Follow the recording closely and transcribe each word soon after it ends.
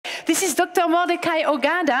This is Dr. Mordecai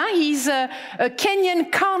Ogada. He's a Kenyan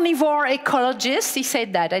carnivore ecologist. He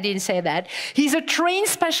said that, I didn't say that. He's a trained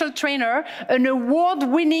special trainer, an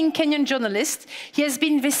award-winning Kenyan journalist. He has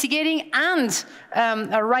been investigating and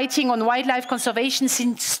writing on wildlife conservation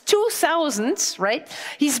since 2000, right?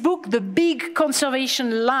 His book, The Big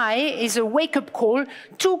Conservation Lie, is a wake-up call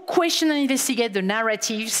to question and investigate the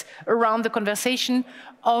narratives around the conversation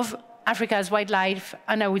of Africa's wildlife,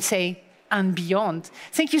 and I would say, and beyond.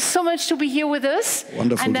 Thank you so much to be here with us.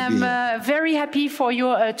 Wonderful and to be here. I'm very happy for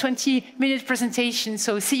your 20-minute presentation,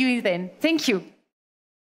 so see you then. Thank you.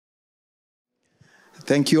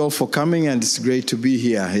 Thank you all for coming, and it's great to be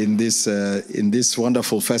here in this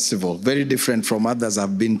wonderful festival, very different from others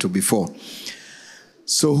I've been to before.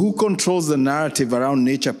 So who controls the narrative around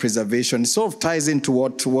nature preservation? It sort of ties into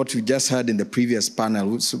what we just heard in the previous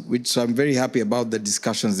panel, which I'm very happy about the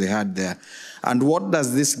discussions they had there. And what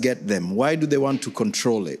does this get them? Why do they want to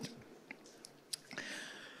control it?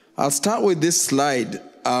 I'll start with this slide.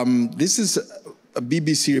 This is a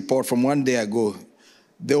BBC report from one day ago.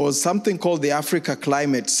 There was something called the Africa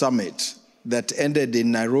Climate Summit that ended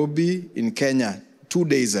in Nairobi in Kenya 2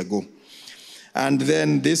 days ago. And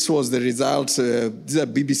then this was the result. This is a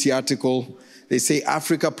BBC article. They say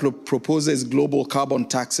Africa proposes global carbon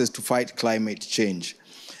taxes to fight climate change.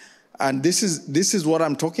 And this is what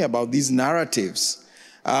I'm talking about, these narratives.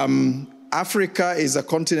 Africa is a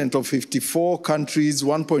continent of 54 countries,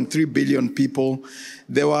 1.3 billion people.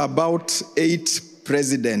 There were about 8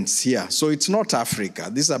 presidents here. So it's not Africa.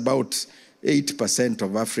 This is about 8%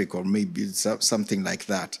 of Africa, or maybe something like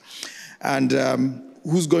that. And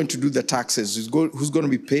who's going to do the taxes? Who's going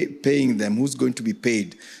to be paying them? Who's going to be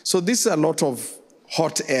paid? So this is a lot of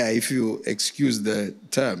hot air, if you excuse the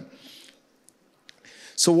term.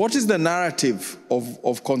 So what is the narrative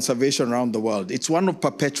of conservation around the world? It's one of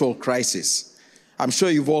perpetual crisis. I'm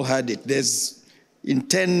sure you've all heard it. In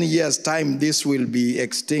 10 years' time, this will be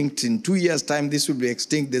extinct. In 2 years' time, this will be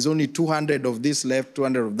extinct. There's only 200 of this left,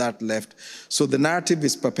 200 of that left. So the narrative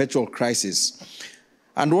is perpetual crisis.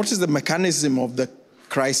 And what is the mechanism of the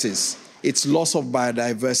crisis? It's loss of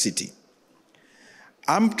biodiversity.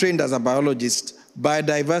 I'm trained as a biologist.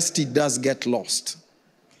 Biodiversity does get lost.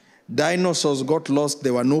 Dinosaurs got lost.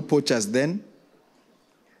 There were no poachers then.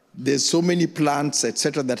 There's so many plants,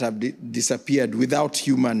 etc., that have disappeared without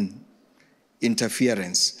human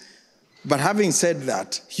interference. But having said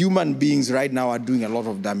that, human beings right now are doing a lot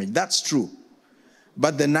of damage. That's true.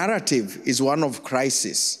 But the narrative is one of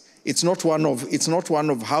crisis. It's not one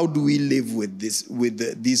of how do we live with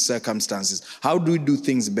these circumstances? How do we do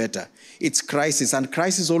things better? It's crisis, and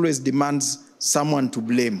crisis always demands someone to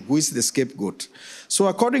blame. Who is the scapegoat? So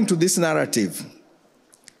according to this narrative,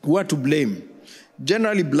 who are to blame?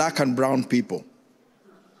 Generally black and brown people.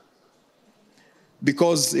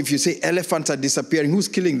 Because if you say elephants are disappearing, who's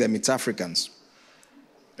killing them? It's Africans,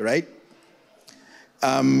 right?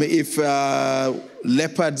 If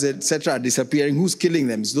leopards, etc., are disappearing, who's killing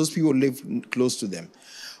them? It's those people who live close to them.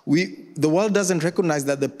 The world doesn't recognize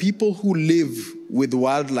that the people who live with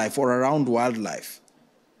wildlife or around wildlife,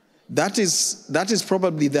 that is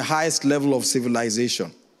probably the highest level of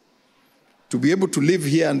civilization. To be able to live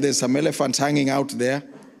here and there's some elephants hanging out there,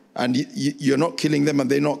 and you're not killing them and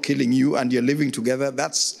they're not killing you, and you're living together,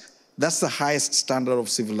 that's the highest standard of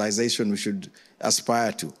civilization we should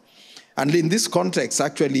aspire to. And in this context,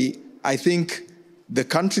 actually, I think the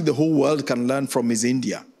country the whole world can learn from is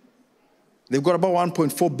India. They've got about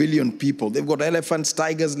 1.4 billion people. They've got elephants,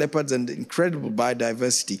 tigers, leopards, and incredible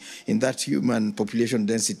biodiversity in that human population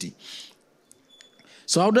density.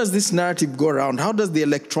 So how does this narrative go around? How does the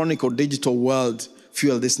electronic or digital world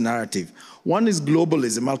fuel this narrative? One is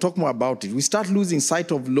globalism. I'll talk more about it. We start losing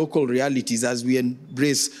sight of local realities as we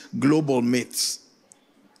embrace global myths.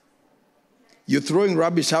 You're throwing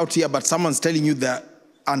rubbish out here, but someone's telling you that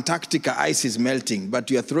Antarctica ice is melting, but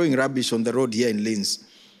you're throwing rubbish on the road here in Linz.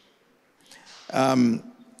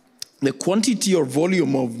 The quantity or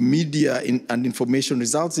volume of media and information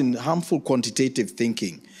results in harmful quantitative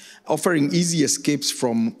thinking, offering easy escapes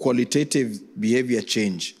from qualitative behavior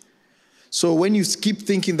change. So when you keep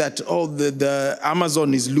thinking that, oh, the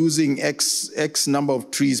Amazon is losing X number of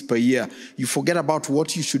trees per year, you forget about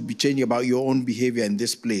what you should be changing about your own behavior in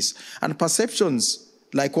this place. And perceptions,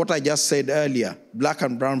 like what I just said earlier, black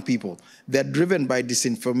and brown people, they're driven by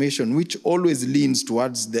disinformation, which always leans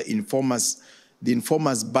towards the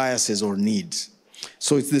informer's biases or needs.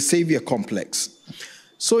 So it's the savior complex.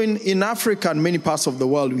 So in Africa and many parts of the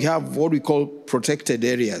world, we have what we call protected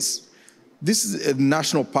areas. This is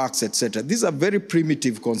national parks, etc. These are very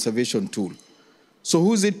primitive conservation tool. So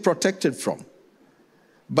who is it protected from?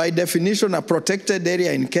 By definition, a protected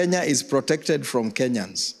area in Kenya is protected from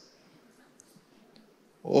Kenyans.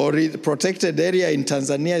 Or a protected area in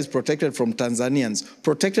Tanzania is protected from Tanzanians,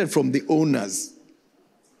 protected from the owners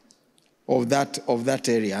of that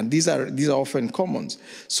area. And these are often commons.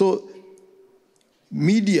 So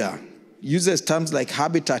media uses terms like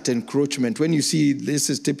habitat encroachment. When you see, this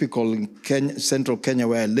is typical in Kenya, central Kenya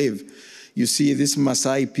where I live, you see these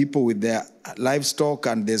Maasai people with their livestock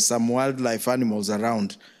and there's some wildlife animals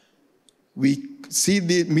around. We see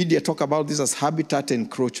the media talk about this as habitat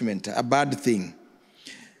encroachment, a bad thing.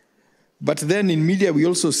 But then in media, we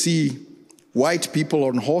also see white people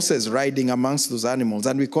on horses riding amongst those animals,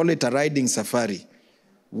 and we call it a riding safari.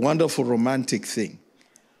 Wonderful romantic thing.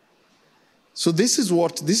 So this is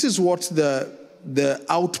what the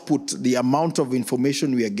output, the amount of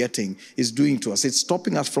information we are getting is doing to us. It's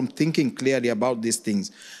stopping us from thinking clearly about these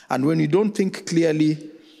things. And when you don't think clearly,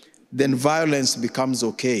 then violence becomes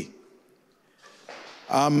okay.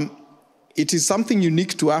 It is something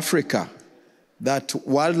unique to Africa that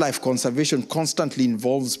wildlife conservation constantly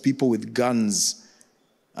involves people with guns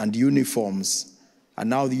and uniforms. And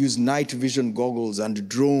now they use night vision goggles and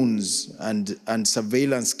drones and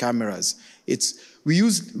surveillance cameras.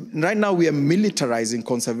 Right now we are militarizing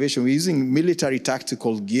conservation. We're using military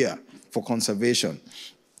tactical gear for conservation.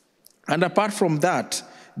 And apart from that,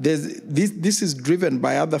 this is driven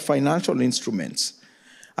by other financial instruments.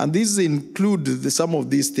 And these include some of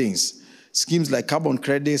these things. Schemes like carbon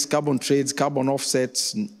credits, carbon trades, carbon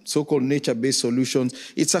offsets, so-called nature-based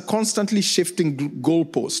solutions. It's a constantly shifting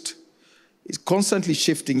goalpost. It's constantly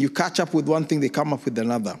shifting. You catch up with one thing, they come up with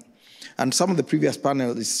another. And some of the previous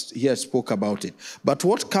panelists here spoke about it. But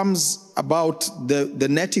what comes about, the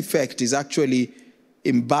net effect is actually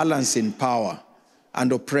imbalance in power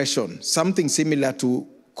and oppression, something similar to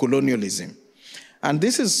colonialism. And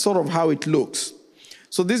this is sort of how it looks.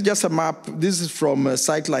 So this is just a map. This is from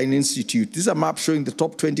Sightline Institute. This is a map showing the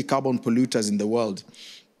top 20 carbon polluters in the world.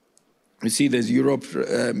 You see there's Europe,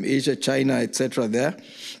 Asia, China, etc. there.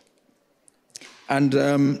 And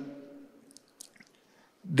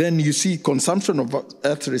then you see consumption of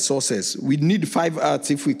Earth resources. We need 5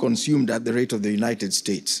 Earths if we consumed at the rate of the United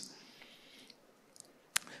States.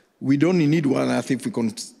 We'd only need 1 Earth if we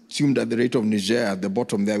consumed at the rate of Niger at the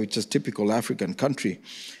bottom there, which is a typical African country.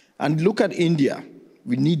 And look at India.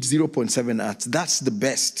 We need 0.7 Earths. That's the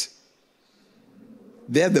best.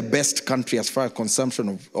 They're the best country as far as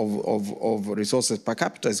consumption of resources per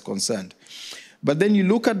capita is concerned. But then you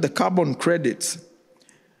look at the carbon credits.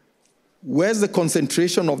 Where's the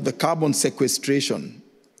concentration of the carbon sequestration?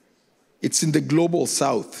 It's in the global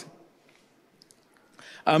south.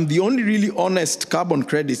 The only really honest carbon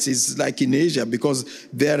credits is like in Asia because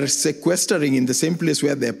they're sequestering in the same place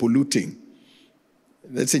where they're polluting.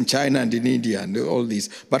 That's in China and in India and all these.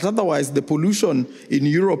 But otherwise, the pollution in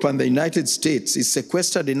Europe and the United States is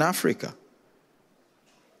sequestered in Africa.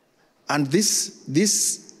 And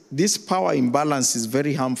this power imbalance is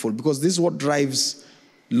very harmful because this is what drives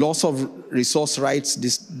loss of resource rights,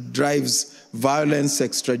 this drives violence,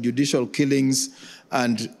 extrajudicial killings,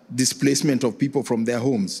 and displacement of people from their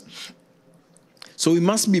homes. So we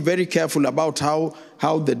must be very careful about how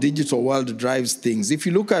the digital world drives things. If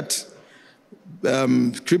you look at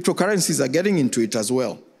cryptocurrencies are getting into it as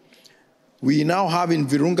well. We now have in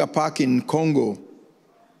Virunga Park in Congo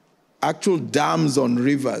actual dams on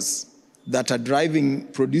rivers that are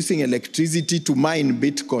producing electricity to mine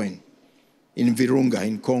Bitcoin in Virunga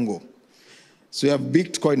in Congo. So you have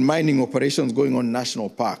Bitcoin mining operations going on in national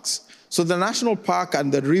parks. So the national park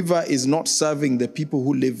and the river is not serving the people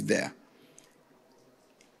who live there.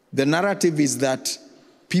 The narrative is that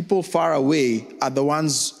people far away are the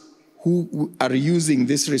ones who are using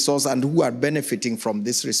this resource and who are benefiting from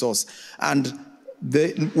this resource. And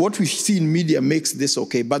what we see in media makes this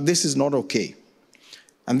okay, but this is not okay.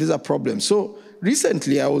 And these are problems. So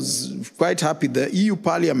recently, I was quite happy. The EU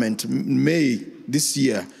Parliament, in May this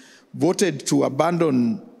year, voted to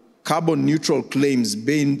abandon carbon neutral claims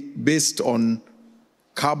based on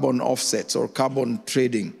carbon offsets or carbon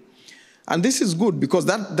trading. And this is good because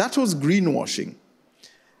that was greenwashing.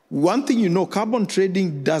 One thing you know, carbon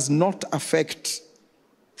trading does not affect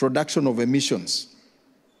production of emissions.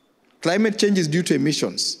 Climate change is due to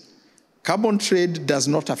emissions. Carbon trade does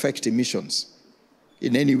not affect emissions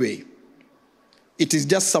in any way. It is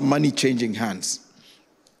just some money changing hands.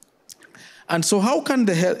 And so how can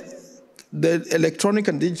the electronic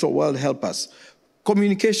and digital world help us?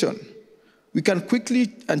 Communication. We can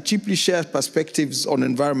quickly and cheaply share perspectives on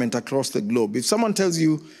environment across the globe. If someone tells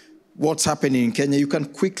you what's happening in Kenya, you can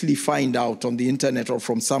quickly find out on the internet or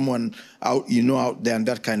from someone out, out there and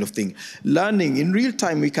that kind of thing. Learning, in real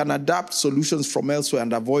time, we can adapt solutions from elsewhere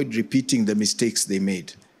and avoid repeating the mistakes they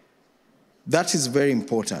made. That is very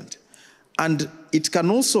important. And it can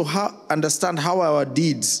also understand how our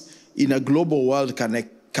deeds in a global world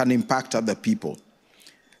can impact other people.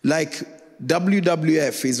 Like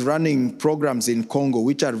WWF is running programs in Congo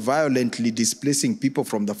which are violently displacing people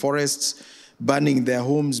from the forests, burning their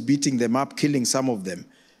homes, beating them up, killing some of them.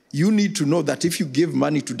 You need to know that if you give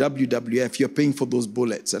money to WWF, you're paying for those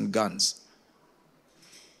bullets and guns.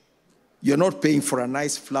 You're not paying for a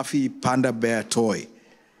nice fluffy panda bear toy.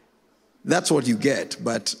 That's what you get,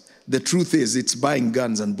 but the truth is it's buying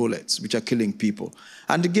guns and bullets which are killing people.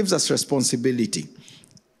 And it gives us responsibility.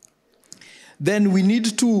 Then we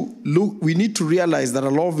need to realize that a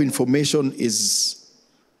lot of information is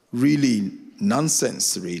really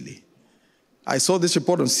nonsense, really. I saw this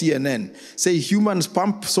report on CNN, say humans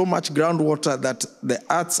pump so much groundwater that the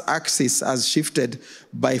Earth's axis has shifted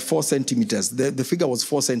by 4 centimeters. The figure was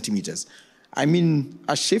 4 centimeters. I mean,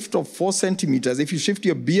 a shift of 4 centimeters, if you shift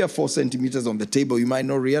your beer 4 centimeters on the table, you might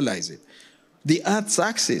not realize it. The Earth's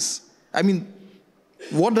axis, I mean,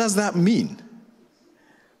 what does that mean?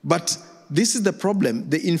 But this is the problem.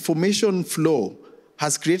 The information flow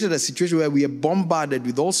has created a situation where we are bombarded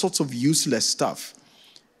with all sorts of useless stuff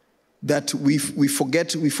that we forget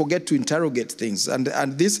to interrogate things. And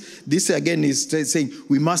this again is saying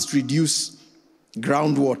we must reduce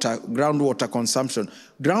groundwater consumption.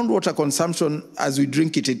 Groundwater consumption, as we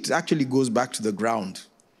drink it, it actually goes back to the ground.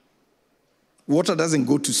 Water doesn't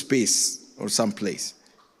go to space or someplace.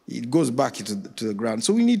 It goes back to the ground.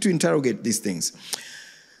 So we need to interrogate these things.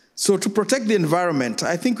 So to protect the environment,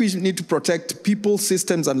 I think we need to protect people,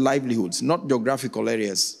 systems, and livelihoods, not geographical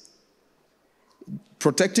areas.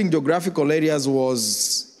 Protecting geographical areas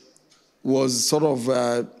was sort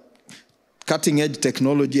of cutting-edge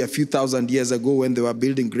technology a few thousand years ago when they were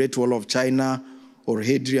building Great Wall of China or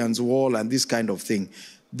Hadrian's Wall and this kind of thing.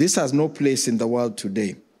 This has no place in the world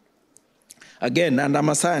today. Again, and I'm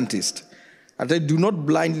a scientist, and I do not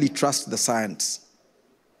blindly trust the science.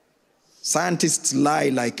 Scientists lie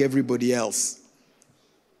like everybody else.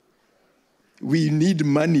 We need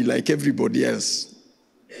money like everybody else.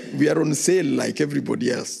 We are on sale like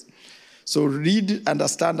everybody else. So read,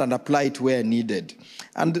 understand, and apply it where needed.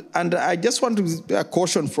 And I just want to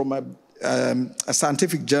caution from a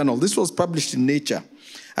scientific journal. This was published in Nature.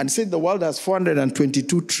 And it said the world has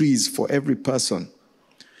 422 trees for every person.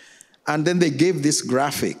 And then they gave this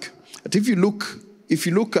graphic. But if you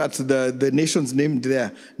look at the nations named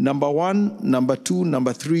there, number 1, number 2,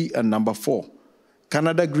 number 3, and number 4.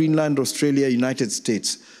 Canada, Greenland, Australia, United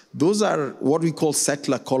States. Those are what we call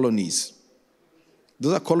settler colonies.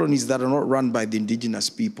 Those are colonies that are not run by the indigenous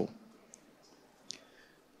people.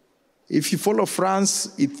 If you follow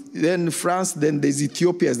France, then there's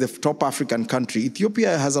Ethiopia as the top African country.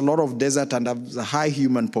 Ethiopia has a lot of desert and has a high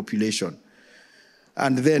human population.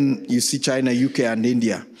 And then you see China, UK, and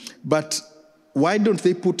India. But why don't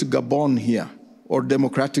they put Gabon here, or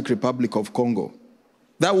Democratic Republic of Congo?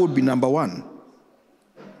 That would be number 1.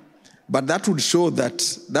 But that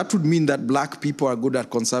would mean that black people are good at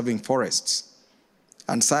conserving forests.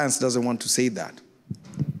 And science doesn't want to say that.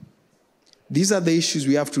 These are the issues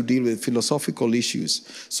we have to deal with, philosophical issues.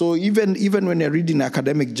 So even when you're reading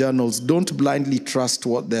academic journals, don't blindly trust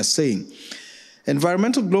what they're saying.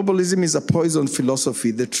 Environmental globalism is a poison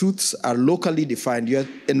philosophy. The truths are locally defined. Your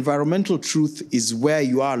environmental truth is where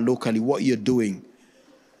you are locally, what you're doing.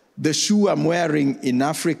 The shoe I'm wearing in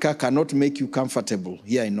Africa cannot make you comfortable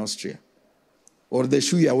here in Austria. Or the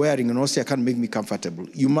shoe you're wearing in Austria can't make me comfortable.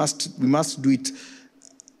 We must do it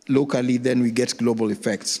locally, then we get global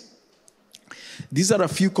effects. These are a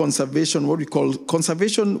few conservation,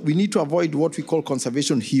 we need to avoid what we call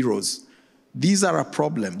conservation heroes. These are a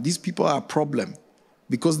problem. These people are a problem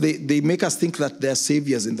because they make us think that they're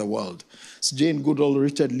saviors in the world. It's Jane Goodall,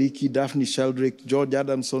 Richard Leakey, Daphne Sheldrake, George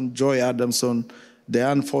Adamson, Joy Adamson,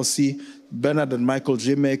 Diane Fossey, Bernard and Michael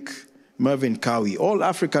Jimek, Mervyn Cowie, all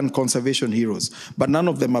African conservation heroes, but none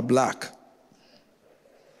of them are black.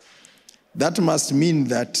 That must mean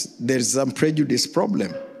that there's some prejudice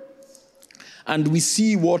problem. And we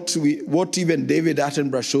see what even David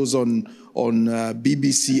Attenborough shows on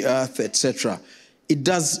BBC Earth, etc.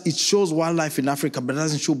 It shows wildlife in Africa, but it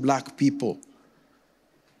doesn't show black people.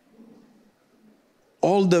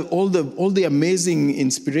 All the amazing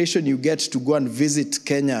inspiration you get to go and visit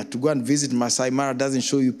Kenya, to go and visit Masai Mara doesn't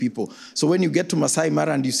show you people. So when you get to Masai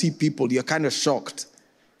Mara and you see people, you're kind of shocked.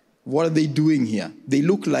 What are they doing here? They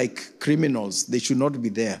look like criminals. They should not be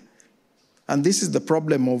there. And this is the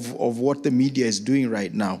problem of what the media is doing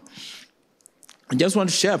right now. I just want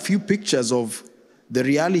to share a few pictures of the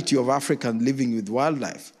reality of African living with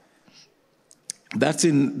wildlife. That's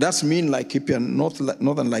me in Laikipia,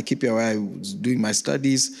 northern Laikipia, where I was doing my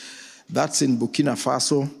studies. That's in Burkina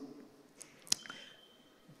Faso.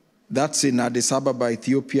 That's in Addis Ababa,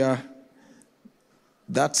 Ethiopia.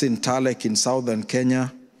 That's in Talek in southern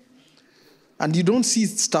Kenya. And you don't see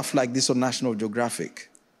stuff like this on National Geographic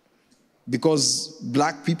because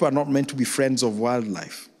black people are not meant to be friends of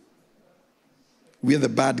wildlife. We're the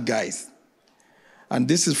bad guys. And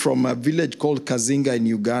this is from a village called Kazinga in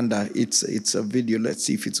Uganda. It's a video. Let's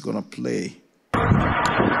see if it's going to play.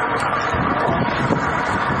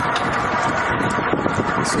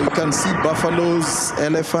 So you can see buffaloes,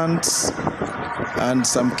 elephants, and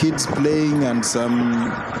some kids playing, and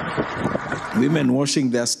some women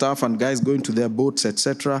washing their stuff, and guys going to their boats,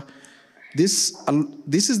 etc. This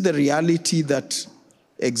is the reality that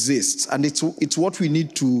exists, and it's what we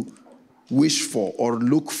need to wish for or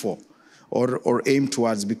look for or aim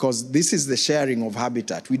towards, because this is the sharing of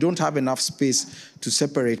habitat. We don't have enough space to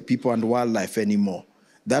separate people and wildlife anymore.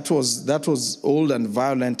 That was old and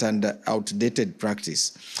violent and outdated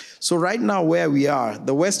practice. So right now where we are,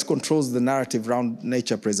 the West controls the narrative around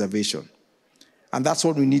nature preservation. And that's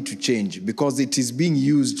what we need to change, because it is being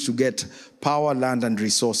used to get power, land, and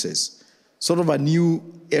resources. Sort of a new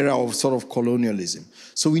era of sort of colonialism.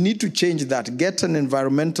 So we need to change that, get an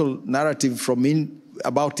environmental narrative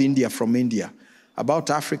about India from India, about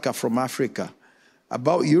Africa from Africa,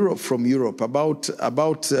 about Europe from Europe,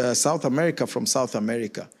 about South America from South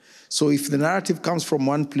America. So if the narrative comes from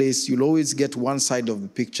one place, you'll always get one side of the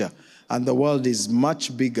picture, and the world is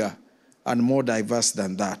much bigger and more diverse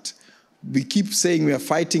than that. We keep saying we are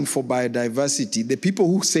fighting for biodiversity. The people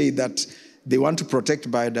who say that they want to protect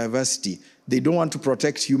biodiversity, they don't want to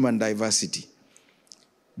protect human diversity.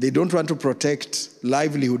 They don't want to protect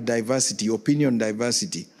livelihood diversity, opinion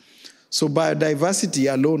diversity. So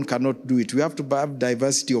biodiversity alone cannot do it. We have to have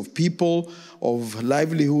diversity of people, of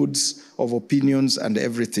livelihoods, of opinions, and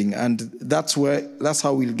everything. And that's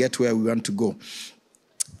how we'll get where we want to go.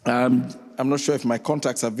 I'm not sure if my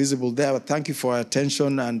contacts are visible there, but thank you for your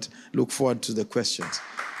attention and look forward to the questions.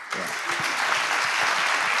 Yeah.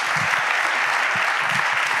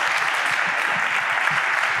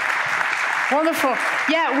 Wonderful.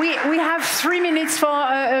 Yeah, we have 3 minutes for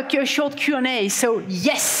a short Q&A. So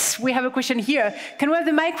yes, we have a question here. Can we have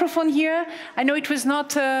the microphone here? I know it was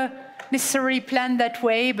not necessarily planned that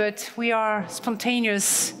way, but we are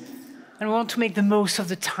spontaneous and we want to make the most of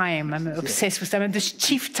the time. I'm obsessed with time. I'm the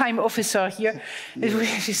chief time officer here.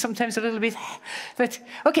 It's sometimes a little bit, but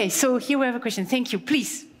okay. So here we have a question. Thank you.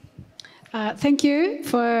 Please. Thank you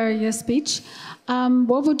for your speech.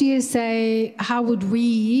 What would you say, how would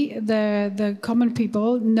we, the common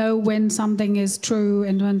people, know when something is true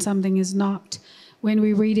and when something is not, when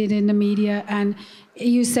we read it in the media? And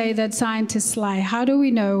you say that scientists lie. How do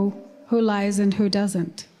we know who lies and who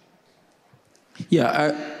doesn't?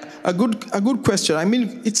 Yeah, a good question. I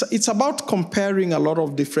mean, it's about comparing a lot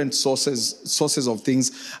of different sources of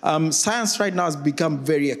things. Science right now has become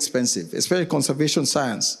very expensive, especially conservation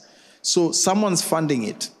science. So someone's funding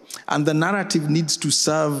it. And the narrative needs to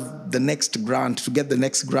serve the next grant, to get the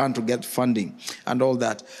next grant, to get funding, and all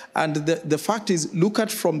that. And the fact is, look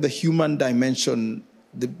at from the human dimension,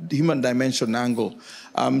 the human dimension angle.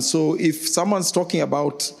 So if someone's talking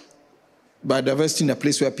about biodiversity in a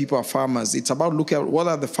place where people are farmers, it's about looking at what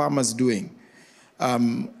are the farmers doing?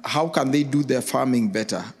 How can they do their farming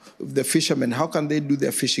better? The fishermen, how can they do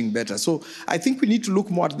their fishing better? So I think we need to look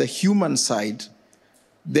more at the human side.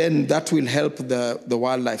 Then that will help the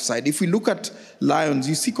wildlife side. If we look at lions,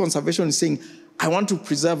 you see conservation is saying, I want to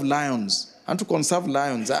preserve lions, I want to conserve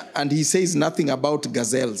lions, and he says nothing about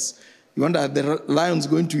gazelles. You wonder, are the lions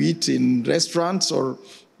going to eat in restaurants or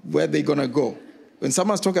where they're going to go? When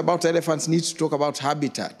someone's talking about elephants, needs to talk about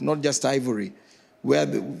habitat, not just ivory, where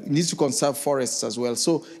needs to conserve forests as well.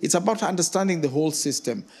 So it's about understanding the whole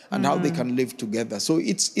system and how they can live together. So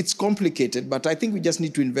it's complicated, but I think we just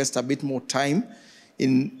need to invest a bit more time.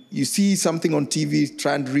 You see something on TV,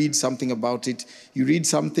 try and read something about it. You read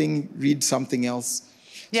something else.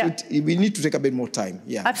 Yeah. So we need to take a bit more time.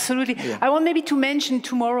 Yeah. Absolutely. Yeah. I want maybe to mention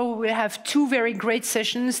tomorrow we'll have 2 very great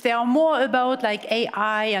sessions. They are more about like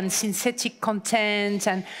AI and synthetic content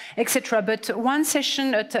and etc. But one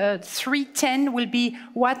session at 3:10 will be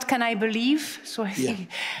what can I believe? So I think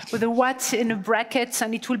with a what in a bracket,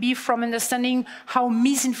 and it will be from understanding how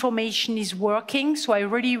misinformation is working. So I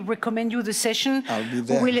really recommend you the session. I'll be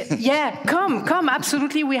there. Come,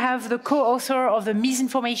 absolutely. We have the co-author of The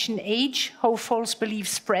Misinformation Age, How False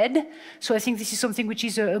Beliefs spread. So I think this is something which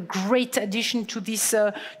is a great addition to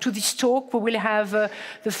this talk. We will have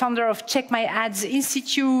the founder of Check My Ads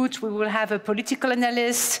Institute. We will have a political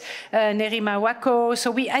analyst, Nerima Wako. So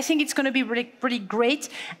I think it's going to be really great.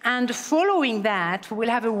 And following that, we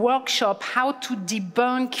will have a workshop, how to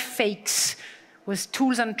debunk fakes with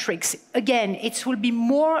tools and tricks. Again, it will be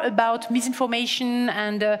more about misinformation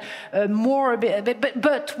and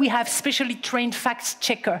but we have specially trained fact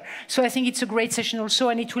checker. So I think it's a great session also,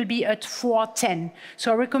 and it will be at 4:10.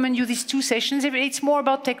 So I recommend you these 2 sessions. It's more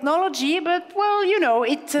about technology, but well, you know,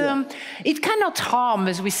 it cannot harm,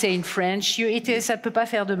 as we say in French. Ça peut pas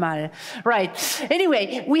faire de mal. Right.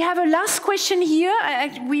 Anyway, we have a last question here.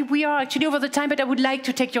 We are actually over the time, but I would like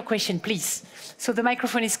to take your question, please. So the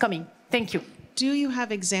microphone is coming. Thank you. Do you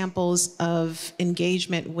have examples of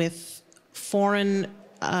engagement with foreign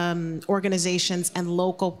organizations and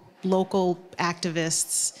local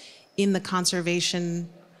activists in the conservation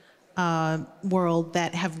world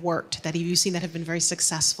that have worked, that you've seen that have been very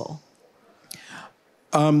successful?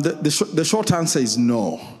 The short answer is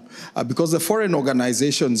no, because the foreign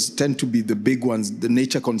organizations tend to be the big ones, the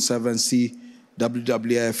Nature Conservancy,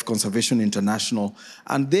 WWF, Conservation International,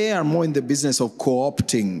 and they are more in the business of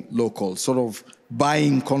co-opting local, sort of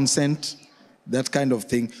buying consent, that kind of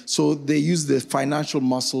thing. So they use the financial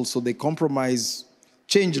muscle, so they compromise,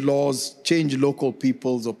 change laws, change local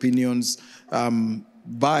people's opinions,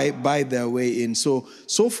 buy their way in. So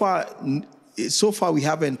far we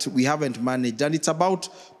haven't managed, and it's about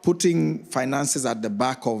putting finances at the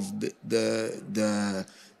back of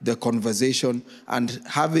the conversation and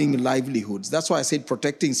having livelihoods. That's why I said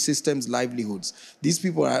protecting systems, livelihoods.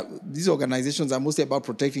 These organizations are mostly about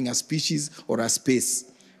protecting a species or a space,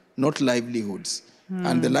 not livelihoods.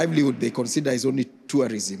 And the livelihood they consider is only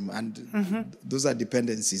tourism, and those are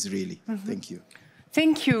dependencies, really. Thank you.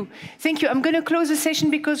 Thank you. Thank you. I'm going to close the session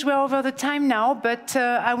because we're over the time now, but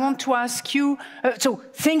I want to ask you, so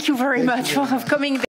thank you very much for coming.